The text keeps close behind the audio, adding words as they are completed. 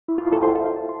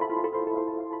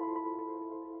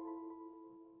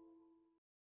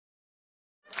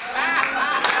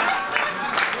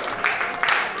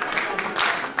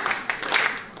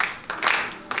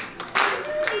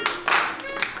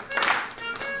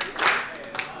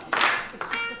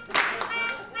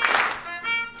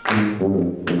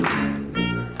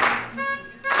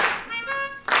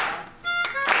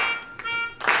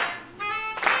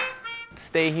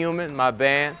Stay Human, my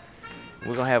band,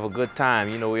 we're gonna have a good time.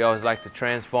 You know, we always like to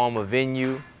transform a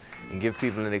venue and give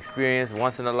people an experience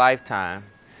once in a lifetime.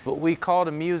 What we call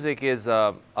the music is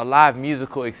a live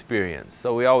musical experience.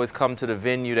 So we always come to the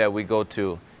venue that we go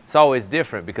to. It's always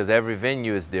different because every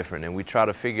venue is different, and we try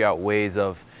to figure out ways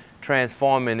of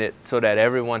transforming it so that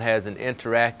everyone has an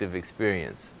interactive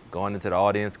experience. Going into the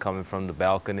audience, coming from the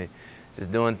balcony, just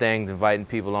doing things, inviting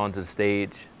people onto the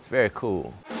stage. It's very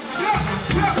cool.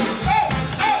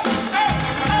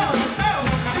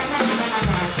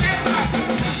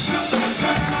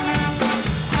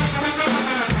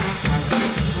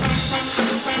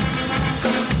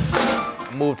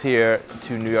 Moved here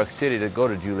to New York City to go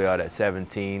to Juilliard at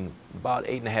 17, about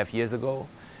 8.5 years ago.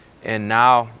 And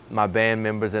now my band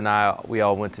members and we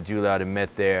all went to Juilliard and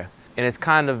met there. And it's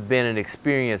kind of been an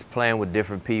experience playing with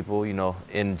different people, you know,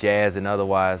 in jazz and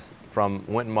otherwise. From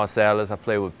Wynton Marsalis, I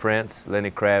played with Prince, Lenny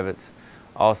Kravitz,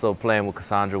 also playing with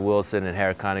Cassandra Wilson and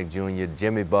Harry Connick Jr.,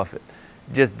 Jimmy Buffett.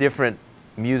 Just different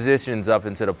musicians up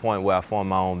until the point where I formed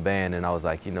my own band, and I was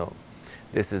like, you know,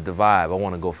 this is the vibe, I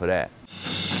want to go for that.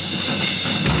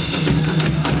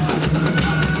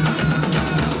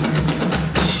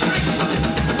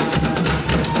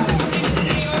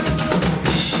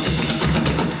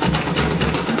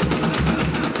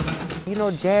 You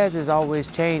know, jazz is always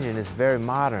changing. It's very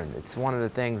modern. It's one of the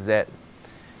things that,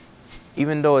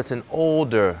 even though it's an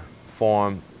older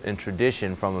form and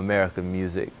tradition from American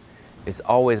music, it's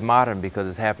always modern because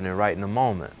it's happening right in the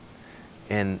moment.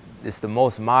 And it's the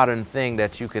most modern thing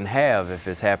that you can have if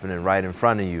it's happening right in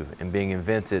front of you and being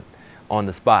invented on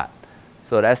the spot.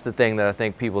 So that's the thing that I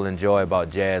think people enjoy about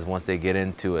jazz once they get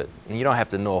into it. And you don't have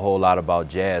to know a whole lot about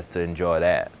jazz to enjoy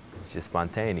that. It's just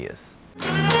spontaneous.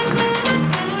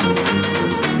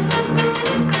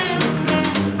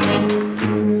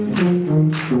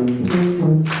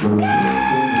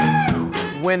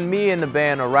 When me and the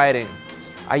band are writing,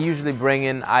 I usually bring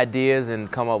in ideas and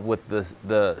come up with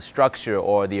the structure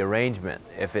or the arrangement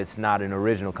if it's not an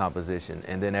original composition.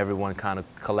 And then everyone kind of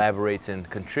collaborates and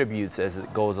contributes as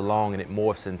it goes along and it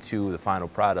morphs into the final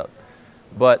product.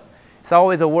 But it's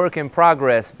always a work in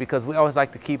progress because we always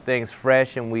like to keep things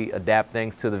fresh and we adapt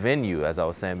things to the venue, as I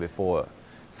was saying before.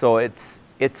 So it's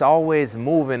always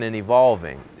moving and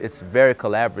evolving. It's very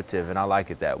collaborative and I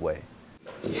like it that way.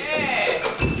 Yeah!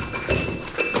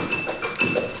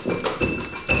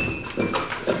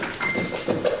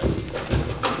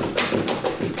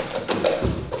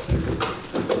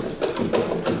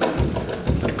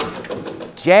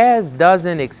 Jazz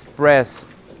doesn't express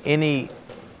any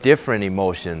different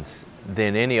emotions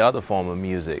than any other form of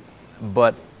music,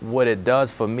 but what it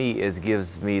does for me is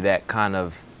gives me that kind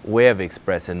of way of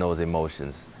expressing those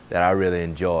emotions that I really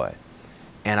enjoy.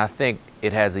 And I think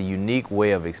it has a unique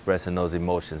way of expressing those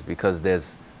emotions because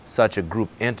there's such a group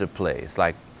interplay. It's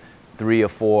like 3 or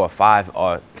 4 or 5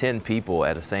 or 10 people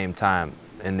at the same time,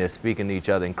 and they're speaking to each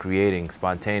other and creating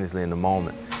spontaneously in the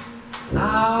moment.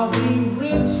 I'll be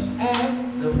rich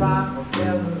as the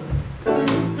Rockefeller,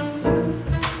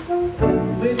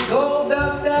 with gold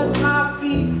dust at my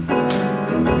feet,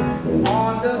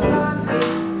 on the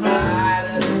sunlit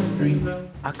side of the street.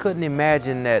 I couldn't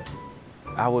imagine that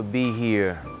I would be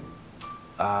here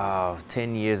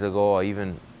 10 years ago or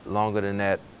even longer than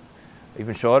that,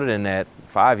 even shorter than that,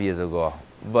 5 years ago.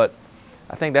 But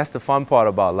I think that's the fun part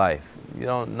about life. You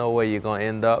don't know where you're going to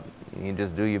end up. You can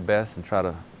just do your best and try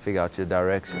to figure out your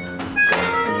direction.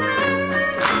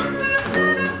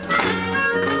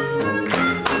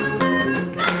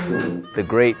 The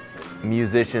great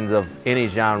musicians of any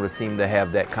genre seem to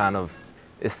have that kind of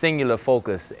singular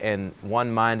focus and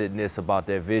one-mindedness about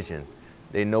their vision.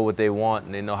 They know what they want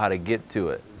and they know how to get to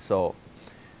it. So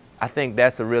I think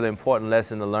that's a really important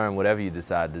lesson to learn whatever you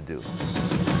decide to do.